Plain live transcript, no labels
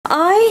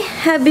I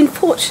have been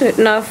fortunate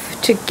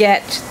enough to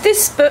get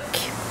this book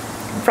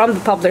from the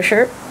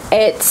publisher.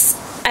 It's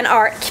an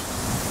arc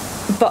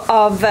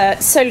of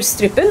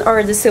Sølvstrupen,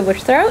 or The Silver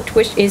Throat,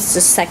 which is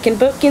the second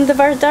book in the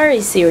Vardari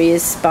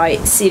series by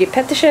Siri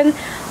Pettersen.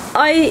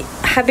 I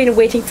have been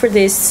waiting for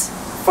this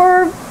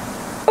for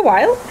a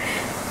while.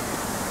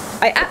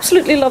 I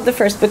absolutely love the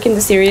first book in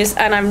the series,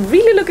 and I'm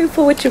really looking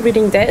forward to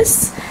reading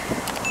this.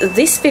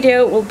 This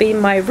video will be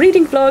my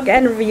reading vlog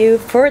and review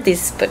for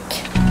this book.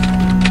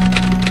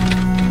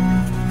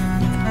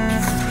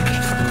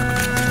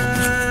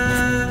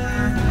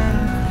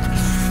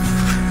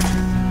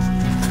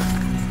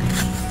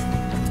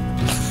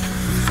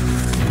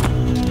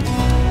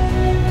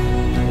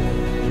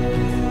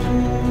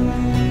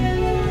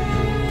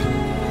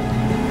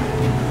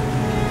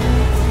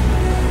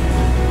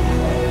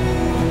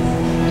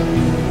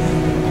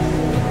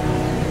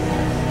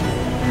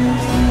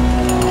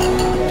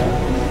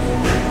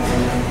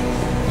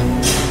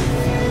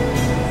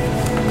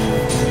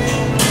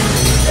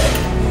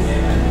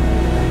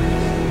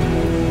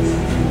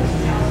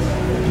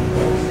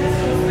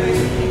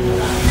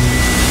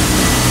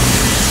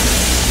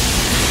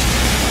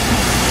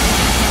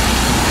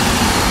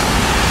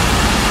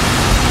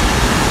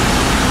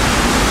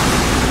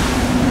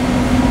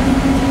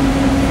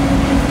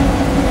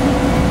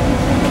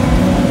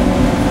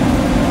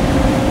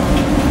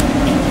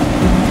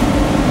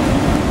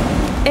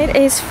 It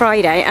is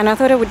Friday, and I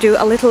thought I would do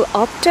a little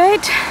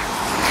update.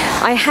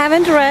 I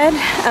haven't read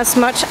as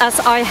much as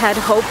I had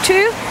hoped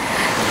to,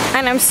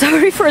 and I'm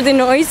sorry for the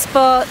noise,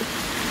 but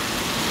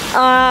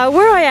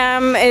where I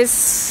am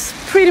is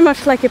pretty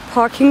much like a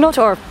parking lot,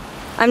 or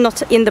I'm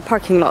not in the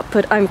parking lot,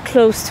 but I'm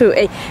close to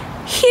a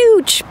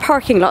huge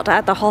parking lot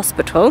at the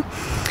hospital.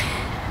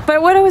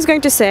 But what I was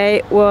going to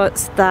say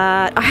was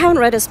that I haven't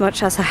read as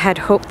much as I had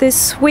hoped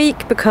this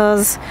week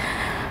because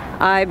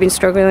I've been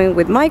struggling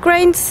with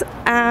migraines,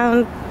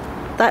 and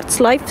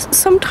that's life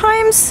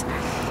sometimes.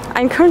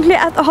 I'm currently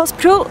at the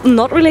hospital,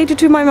 not related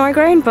to my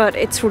migraine, but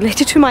it's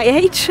related to my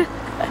age.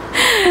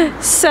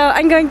 So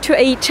I'm going to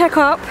a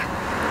checkup,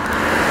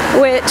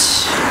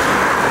 which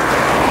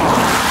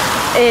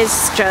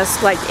is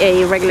just like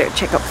a regular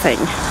checkup thing.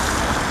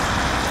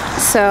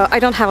 So I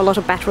don't have a lot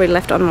of battery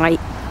left on my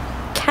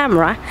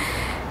camera,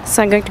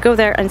 so I'm going to go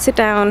there and sit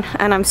down,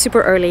 and I'm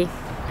super early,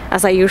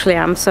 as I usually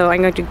am, so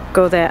I'm going to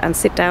go there and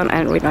sit down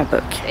and read my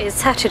book. It's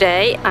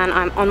Saturday and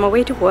I'm on my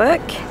way to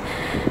work,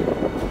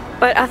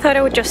 but I thought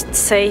I would just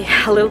say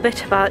a little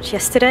bit about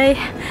yesterday.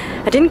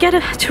 I didn't get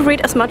to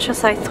read as much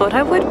as I thought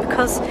I would,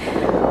 because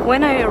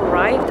when I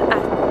arrived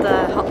at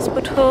the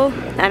hospital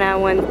and I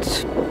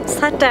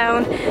sat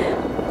down,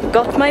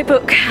 got my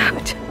book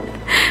out,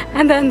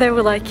 and then they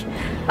were like,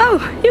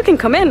 "Oh, you can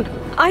come in."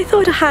 I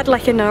thought I had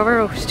like an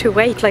hour to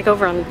wait, like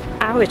over an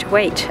hour to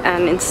wait,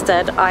 and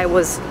instead I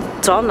was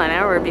done an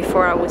hour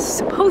before I was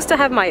supposed to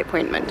have my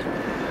appointment.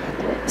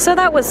 So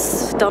that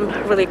was done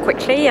really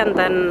quickly, and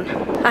then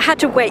I had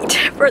to wait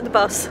for the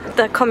bus.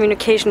 The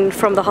communication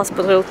from the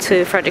hospital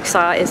to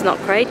Fredrikstad is not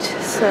great,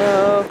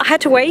 so I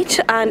had to wait,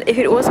 and if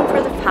it wasn't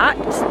for the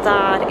fact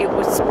that it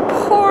was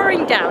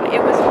pouring down,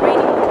 it was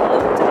raining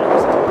loads and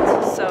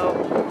loads,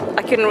 so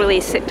I couldn't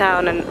really sit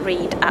down and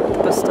read at the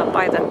bus stop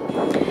either.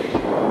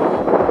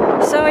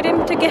 So I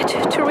didn't get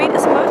to read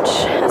as much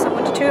as I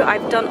wanted to.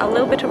 I've done a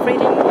little bit of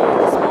reading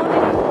this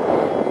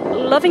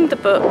morning. Loving the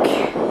book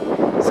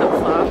so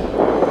far.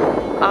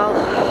 I'll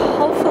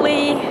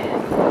hopefully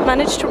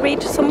manage to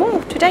read some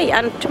more today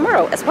and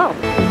tomorrow as well.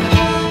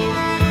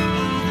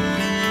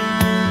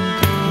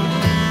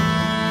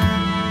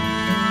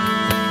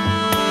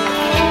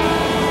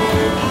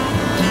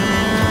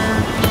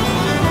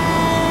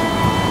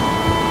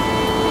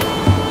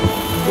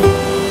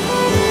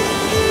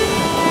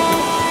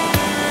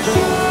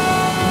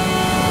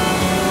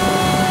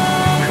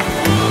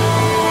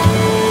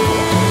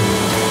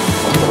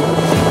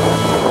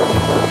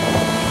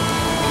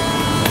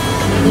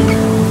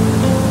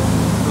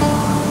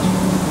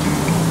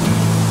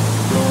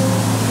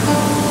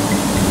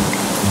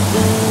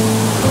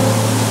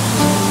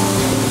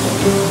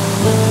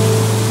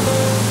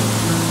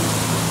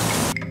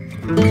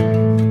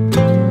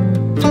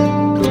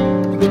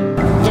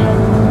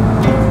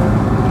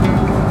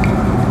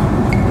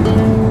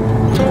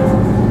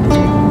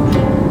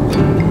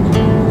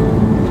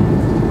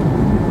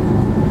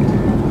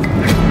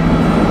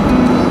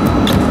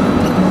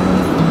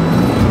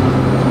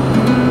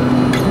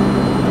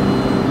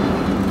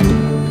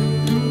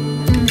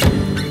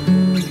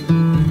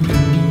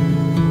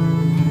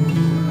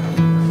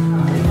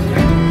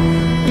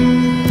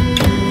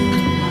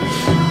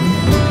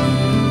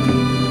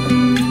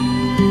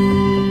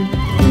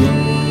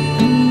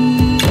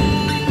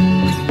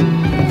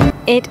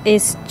 It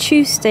is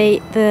Tuesday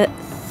the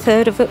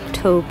 3rd of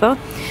October,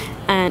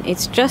 and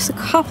it's just a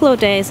couple of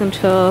days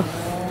until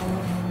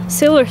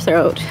Silver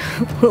Throat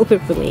will be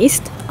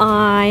released.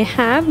 I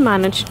have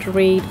managed to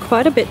read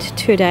quite a bit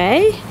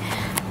today.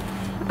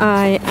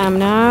 I am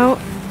now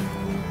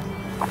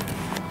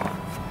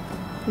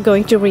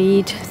going to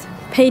read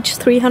page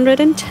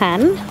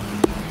 310,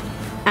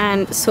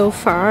 and so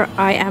far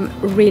I am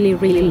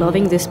really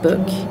loving this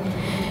book.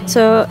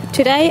 So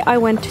today I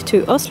went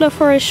to Oslo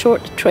for a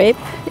short trip.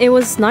 It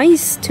was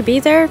nice to be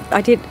there.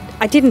 I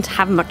didn't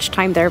have much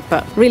time there,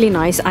 but really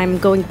nice. I'm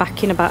going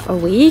back in about a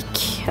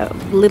week, a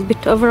little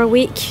bit over a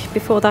week.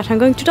 Before that I'm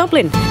going to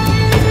Dublin.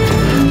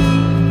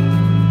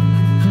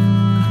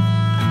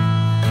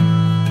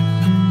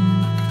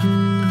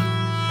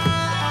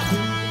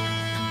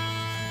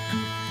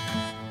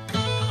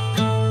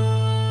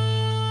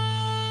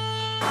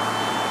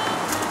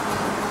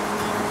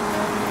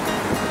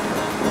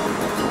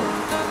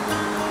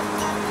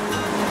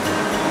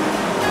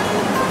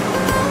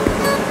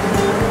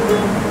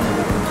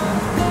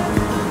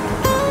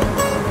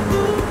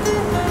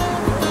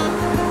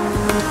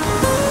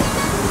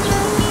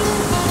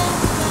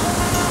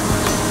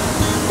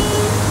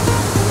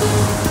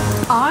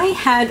 I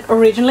had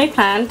originally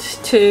planned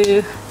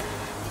to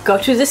go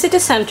to the city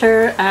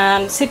center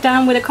and sit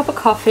down with a cup of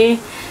coffee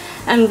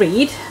and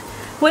read.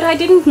 What I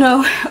didn't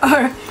know,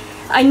 or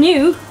I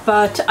knew,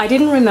 but I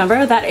didn't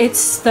remember, that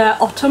it's the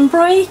autumn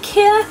break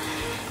here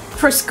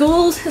for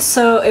school,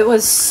 so it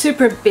was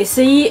super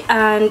busy,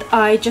 and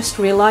I just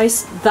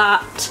realized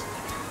that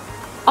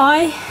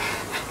I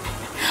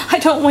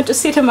don't want to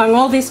sit among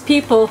all these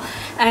people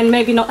and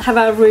maybe not have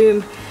a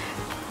room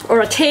or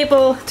a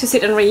table to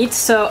sit and read,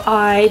 so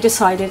I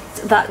decided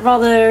that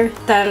rather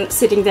than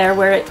sitting there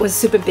where it was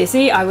super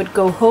busy, I would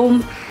go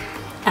home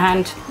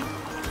and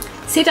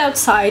sit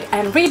outside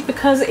and read,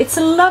 because it's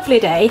a lovely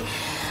day,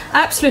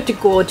 absolutely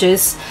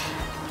gorgeous.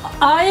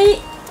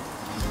 I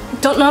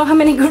don't know how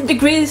many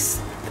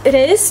degrees it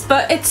is,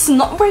 but it's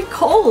not very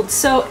cold,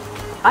 so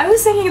I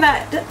was thinking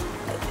that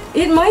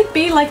it might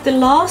be like the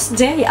last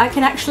day I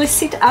can actually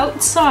sit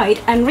outside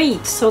and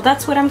read, so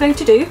that's what I'm going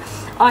to do.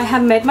 I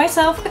have made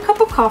myself a cup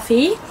of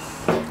coffee.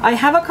 I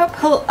have a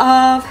couple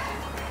of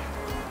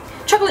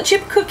chocolate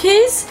chip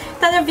cookies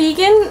that are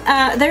vegan.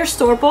 They're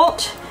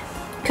store-bought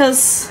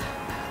because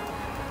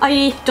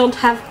I don't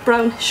have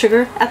brown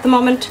sugar at the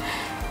moment.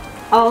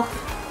 I'll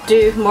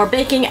do more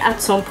baking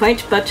at some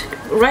point, but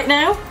right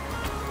now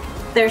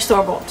they're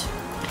store-bought.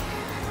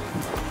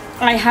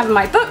 I have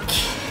my book.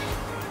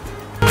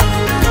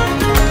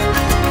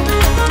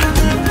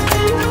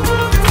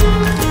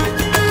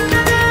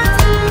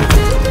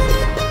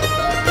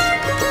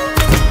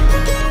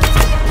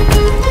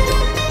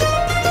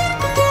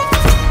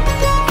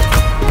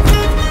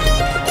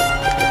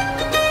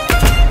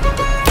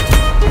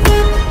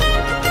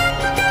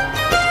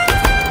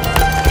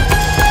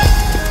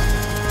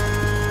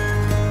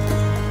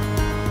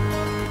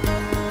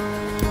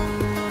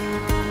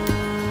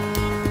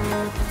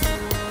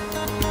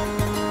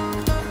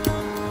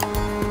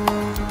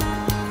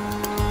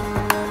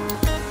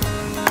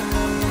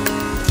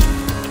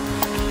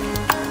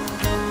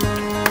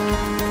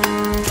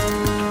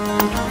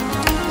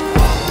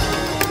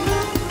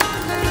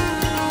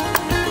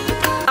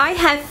 I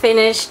have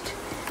finished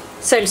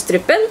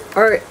Sølvstrupen,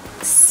 or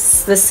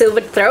The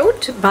Silver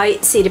Throat by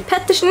Siri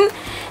Pettersen.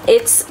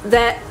 It's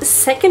the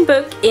second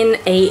book in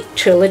a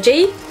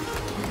trilogy.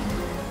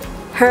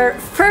 Her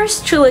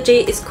first trilogy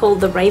is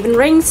called The Raven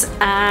Rings,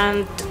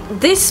 and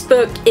this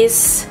book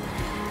it's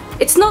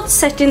not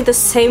set in the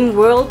same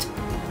world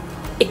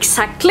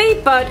exactly,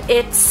 but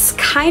it's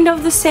kind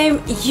of the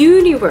same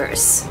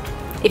universe,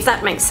 if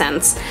that makes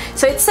sense.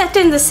 So it's set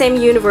in the same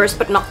universe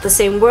but not the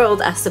same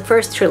world as the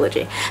first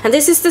trilogy. And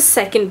this is the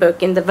second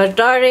book in the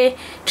Vardari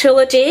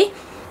trilogy.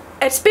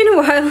 It's been a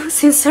while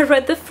since I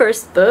read the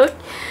first book,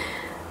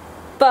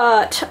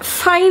 but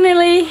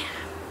finally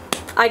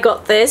I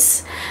got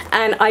this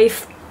and I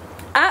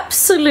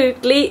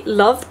absolutely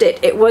loved it.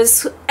 It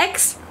was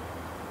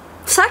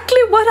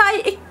exactly what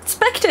I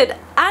expected,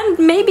 and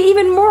maybe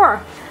even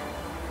more.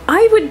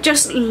 I would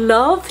just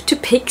love to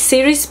pick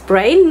Siri's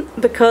brain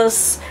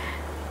because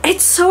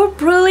it's so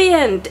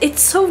brilliant.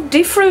 It's so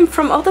different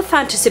from other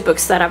fantasy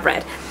books that I've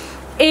read.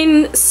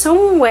 In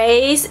some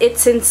ways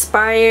it's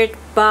inspired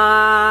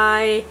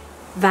by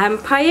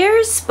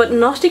vampires, but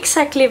not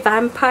exactly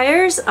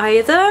vampires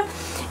either.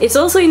 It's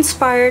also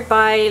inspired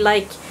by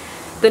like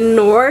the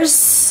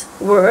Norse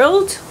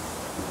world,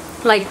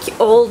 like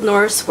Old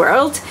Norse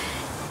world,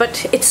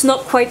 but it's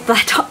not quite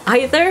that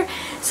either.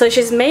 So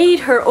she's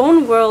made her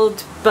own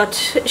world,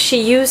 but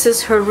she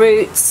uses her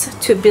roots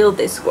to build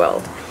this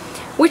world,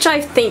 which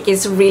I think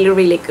is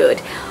really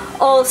good.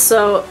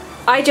 Also,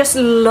 I just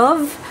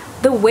love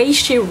the way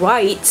she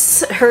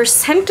writes. Her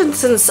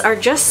sentences are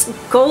just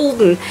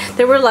golden.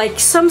 There were like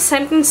some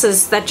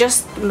sentences that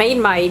just made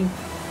my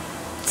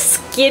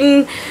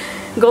skin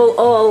go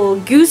all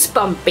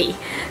goosebumpy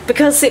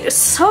because it's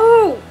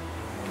so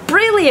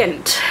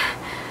brilliant.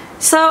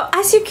 So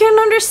as you can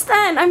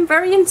understand, I'm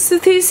very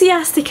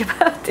enthusiastic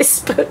about this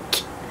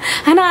book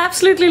and I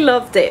absolutely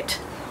loved it.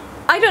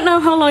 I don't know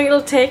how long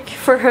it'll take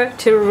for her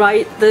to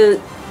write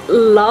the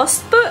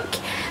last book,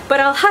 but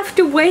I'll have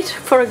to wait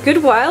for a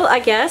good while, I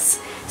guess,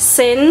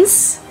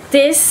 since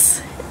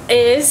this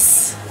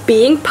is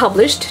being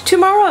published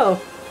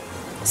tomorrow.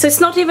 So it's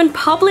not even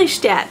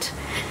published yet.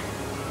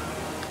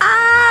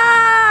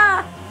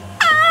 Ah!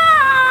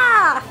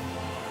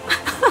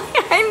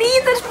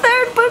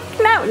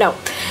 no.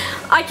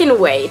 I can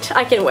wait.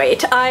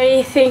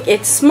 I think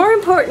it's more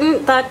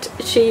important that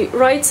she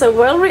writes a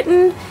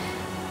well-written,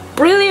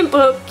 brilliant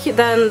book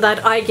than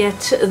that I get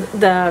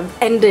the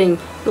ending,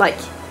 like,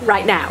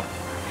 right now.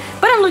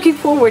 But I'm looking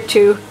forward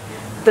to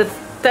the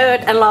third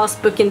and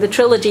last book in the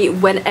trilogy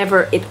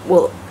whenever it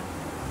will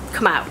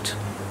come out.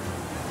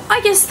 I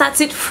guess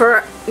that's it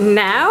for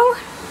now.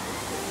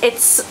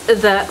 It's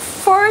the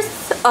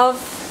 4th of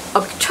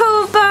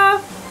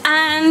October,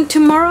 and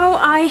tomorrow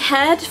I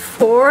head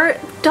for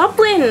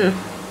Dublin.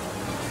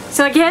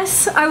 So I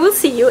guess I will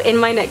see you in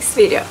my next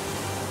video.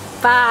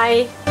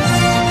 Bye!